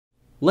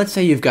Let's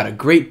say you've got a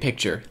great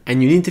picture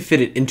and you need to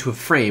fit it into a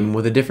frame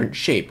with a different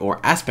shape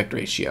or aspect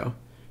ratio.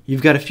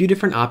 You've got a few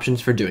different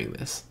options for doing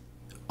this.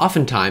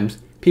 Oftentimes,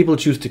 people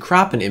choose to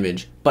crop an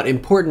image, but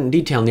important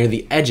detail near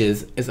the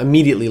edges is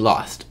immediately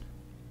lost.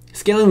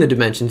 Scaling the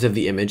dimensions of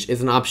the image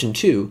is an option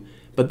too,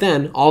 but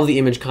then all of the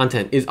image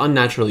content is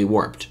unnaturally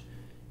warped.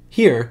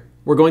 Here,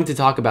 we're going to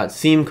talk about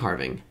seam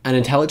carving, an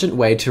intelligent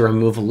way to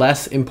remove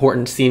less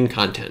important scene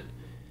content.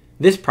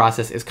 This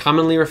process is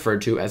commonly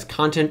referred to as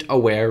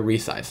content-aware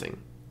resizing.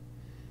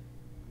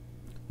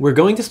 We're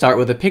going to start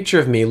with a picture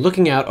of me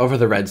looking out over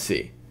the Red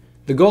Sea.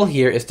 The goal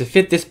here is to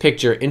fit this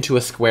picture into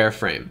a square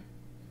frame.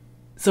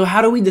 So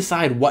how do we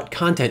decide what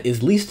content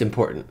is least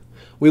important?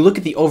 We look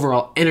at the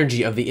overall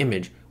energy of the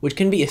image, which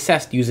can be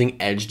assessed using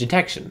edge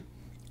detection.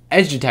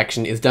 Edge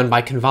detection is done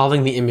by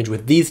convolving the image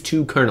with these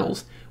two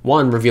kernels,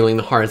 one revealing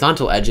the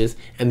horizontal edges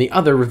and the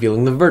other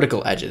revealing the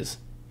vertical edges.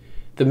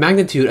 The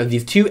magnitude of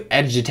these two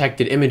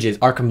edge-detected images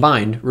are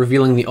combined,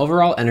 revealing the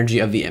overall energy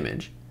of the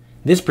image.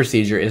 This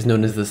procedure is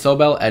known as the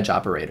Sobel edge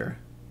operator.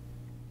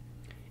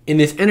 In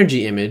this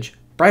energy image,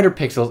 brighter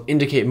pixels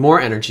indicate more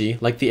energy,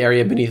 like the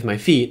area beneath my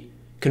feet.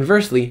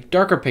 Conversely,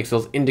 darker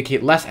pixels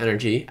indicate less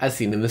energy, as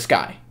seen in the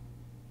sky.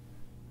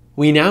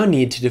 We now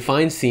need to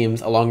define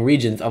seams along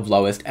regions of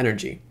lowest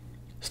energy.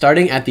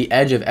 Starting at the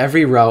edge of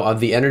every row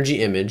of the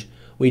energy image,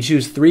 we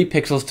choose 3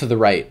 pixels to the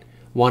right,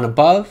 one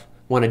above,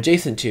 one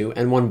adjacent to,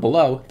 and one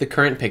below the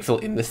current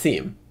pixel in the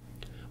seam.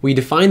 We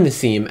define the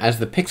seam as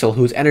the pixel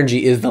whose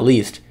energy is the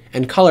least,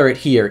 and color it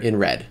here in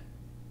red.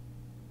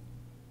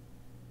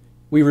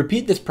 We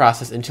repeat this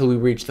process until we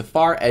reach the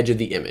far edge of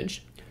the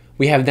image.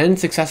 We have then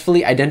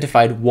successfully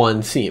identified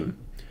one seam.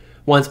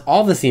 Once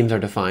all the seams are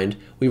defined,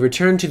 we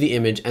return to the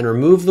image and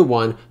remove the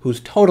one whose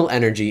total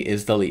energy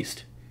is the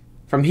least.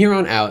 From here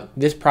on out,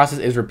 this process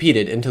is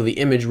repeated until the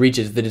image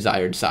reaches the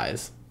desired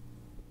size.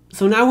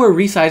 So now we're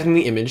resizing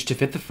the image to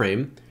fit the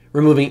frame,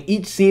 removing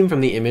each seam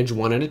from the image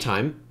one at a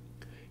time.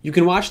 You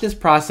can watch this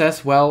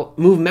process, well,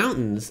 move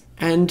mountains,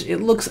 and it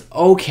looks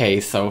okay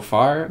so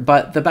far,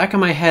 but the back of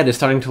my head is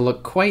starting to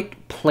look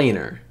quite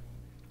planar.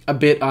 A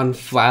bit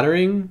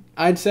unflattering,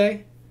 I'd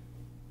say.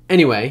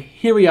 Anyway,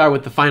 here we are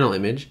with the final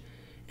image,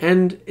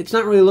 and it's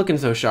not really looking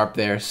so sharp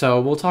there, so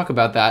we'll talk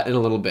about that in a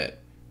little bit.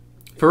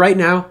 For right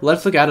now,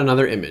 let's look at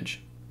another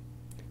image.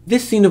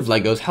 This scene of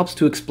Legos helps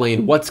to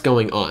explain what's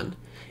going on.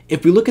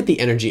 If we look at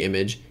the energy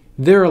image,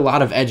 there are a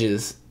lot of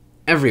edges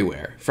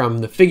everywhere, from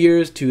the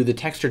figures to the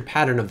textured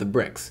pattern of the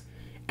bricks,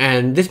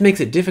 and this makes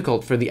it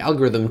difficult for the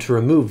algorithm to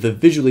remove the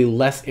visually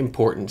less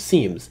important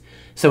seams.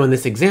 So in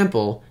this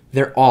example,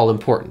 they're all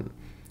important.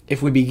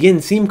 If we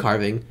begin seam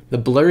carving, the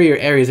blurrier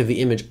areas of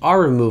the image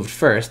are removed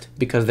first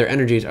because their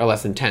energies are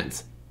less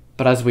intense.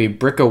 But as we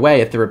brick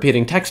away at the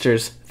repeating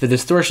textures, the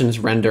distortions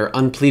render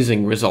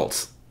unpleasing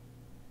results.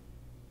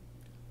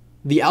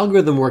 The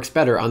algorithm works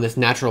better on this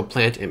natural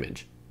plant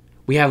image.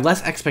 We have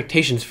less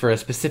expectations for a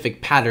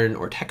specific pattern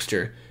or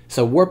texture,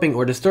 so warping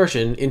or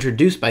distortion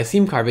introduced by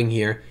seam carving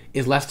here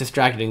is less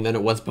distracting than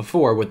it was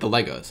before with the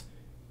Legos.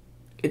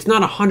 It's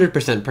not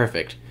 100%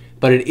 perfect,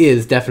 but it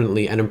is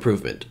definitely an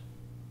improvement.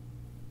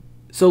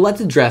 So let's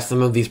address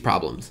some of these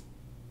problems.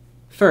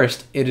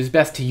 First, it is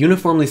best to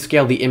uniformly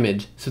scale the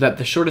image so that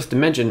the shortest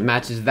dimension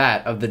matches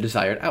that of the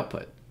desired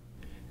output.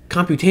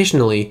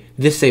 Computationally,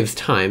 this saves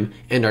time,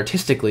 and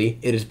artistically,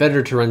 it is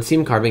better to run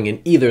seam carving in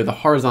either the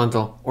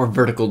horizontal or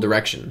vertical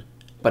direction,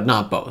 but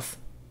not both.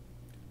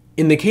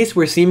 In the case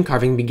where seam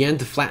carving began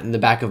to flatten the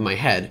back of my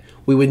head,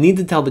 we would need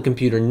to tell the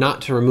computer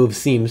not to remove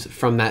seams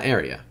from that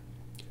area.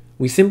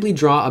 We simply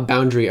draw a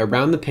boundary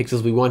around the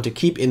pixels we want to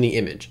keep in the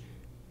image.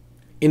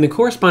 In the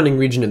corresponding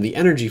region of the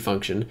energy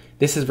function,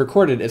 this is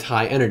recorded as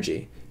high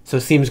energy, so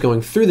seams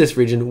going through this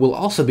region will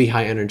also be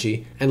high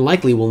energy and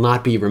likely will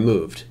not be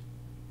removed.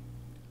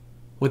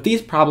 With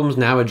these problems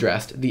now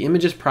addressed, the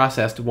image is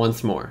processed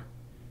once more.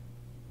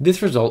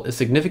 This result is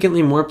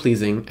significantly more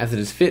pleasing as it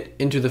is fit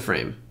into the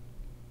frame.